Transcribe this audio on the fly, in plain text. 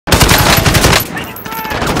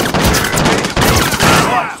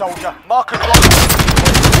soldier. Mark and rock.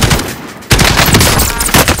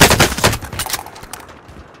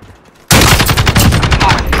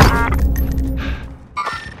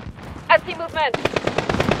 I see movement.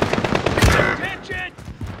 Attention!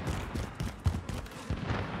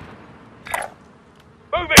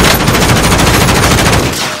 Moving!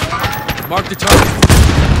 Mark the target.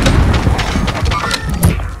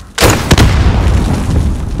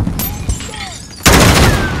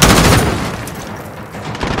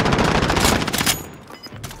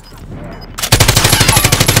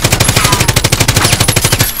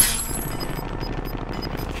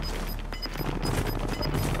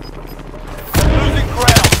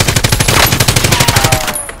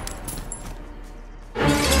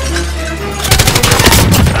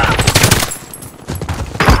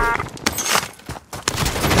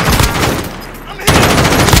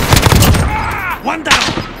 One down!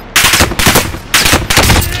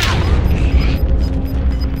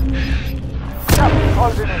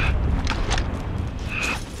 Closing in.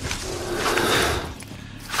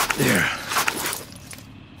 There.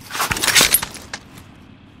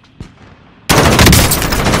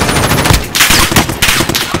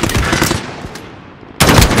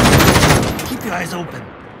 Keep your eyes open.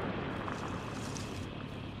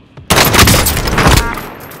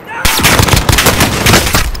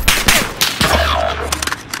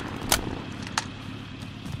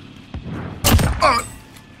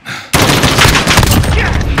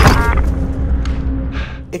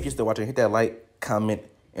 If you're still watching, hit that like, comment,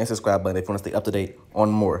 and subscribe button if you want to stay up to date on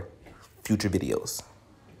more future videos.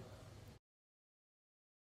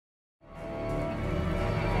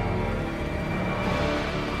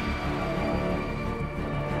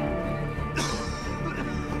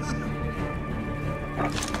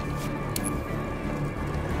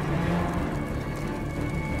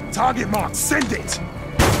 Target mark, send it! This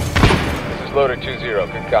is Loader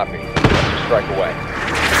 2-0, good copy. Strike away.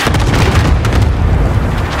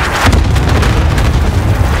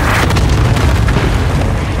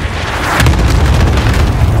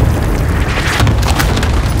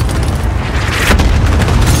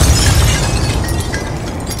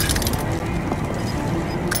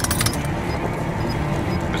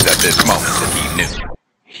 It was at this moment that he knew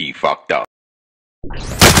he fucked up. Mission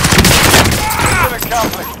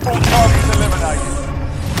accomplished. All targets eliminated.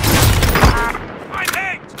 I'm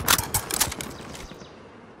hit!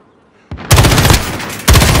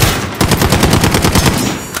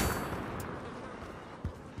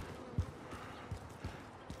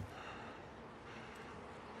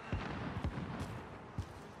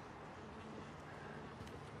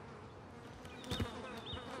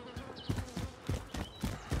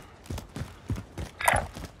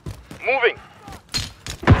 Moving!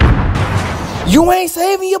 You ain't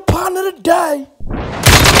saving your partner today.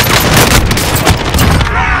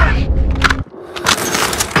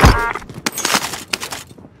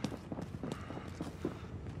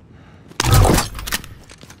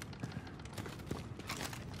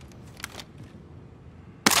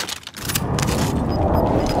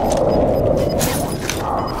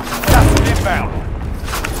 Gas inbound.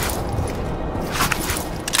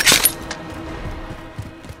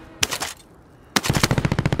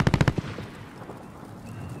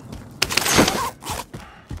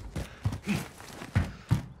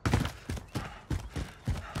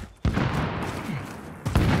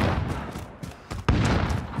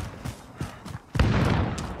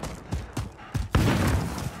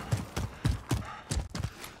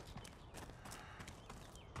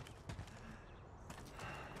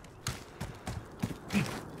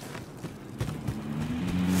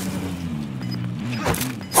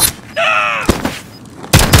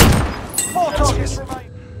 Four targets remain.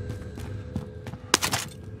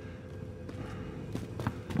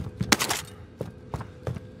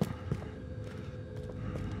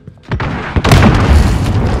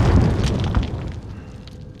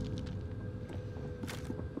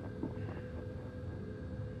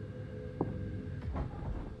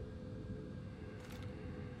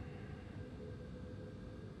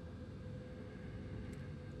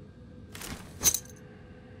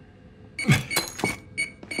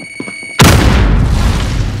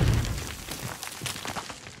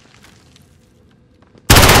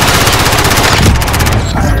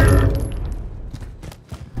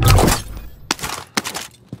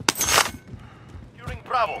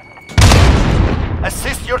 Bravo.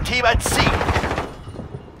 Assist your team at sea.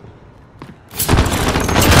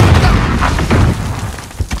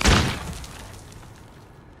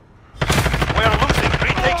 We're losing.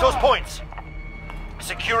 Retake those points.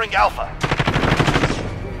 Securing Alpha.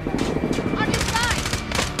 On your side.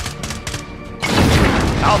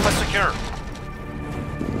 Alpha secure.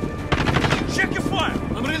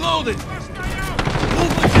 reloading!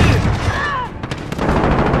 Movement in!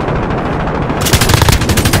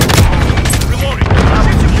 Reloading.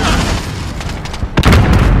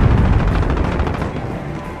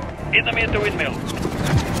 Enemy at the windmill.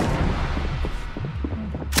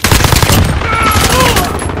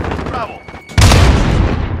 Bravo.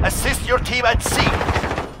 Assist your team at sea.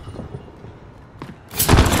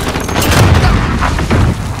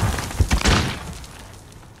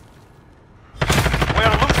 We're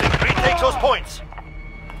losing. Retake those points.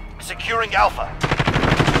 Securing Alpha.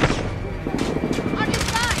 On your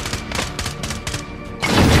side!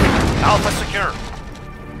 Alpha secure.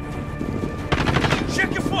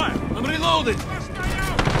 Check your fire! I'm reloading!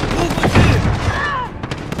 Movement in!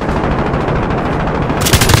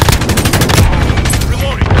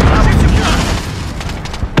 Reloading. Bravo secure.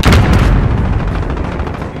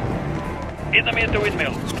 Enemy at the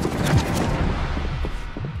windmill.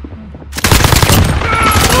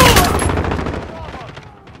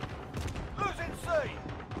 Losing C.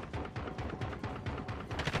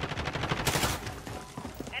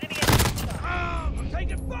 Enemy at I'm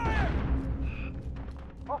taking fire!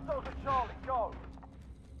 Hostiles at Charlie, go.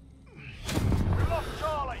 We lost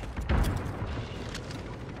Charlie.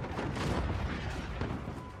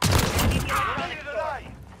 Ready today.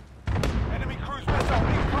 Enemy cruise missile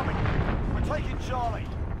incoming. We're taking Charlie.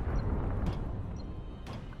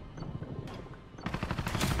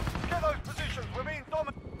 Get those positions. We're being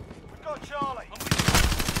dominated. We've got Charlie.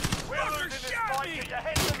 We're losing this fight. Get your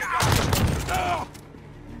head to the gun.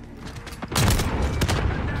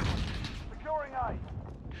 Securing A.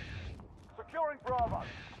 Securing Bravo.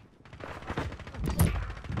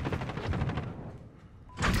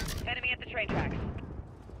 Enemy at the train tracks.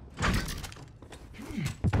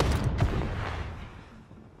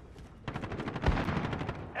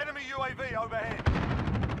 Enemy UAV overhead.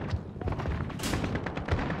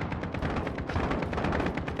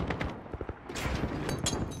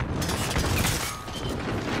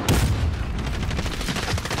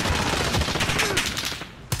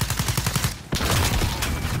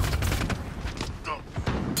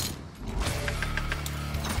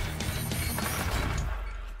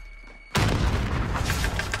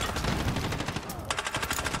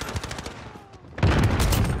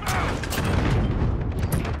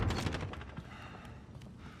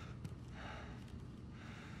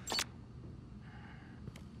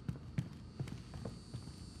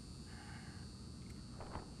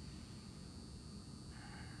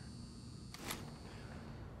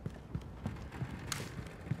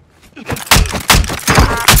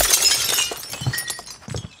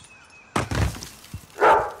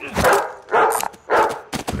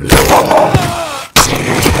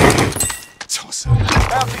 Toss it.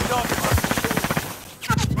 Bounty target.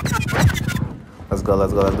 Let's go.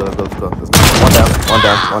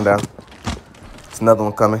 One down. There's another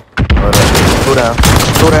one coming. Two down.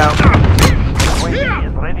 UAV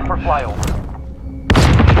is ready for flyover.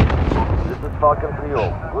 This is Falcon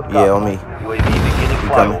 3-0. Good Yeah, on me. UAV beginning You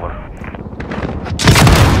coming? flyover.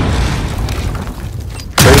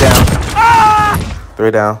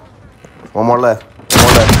 3 down. One more left.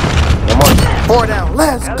 4 down.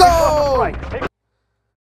 Let's go!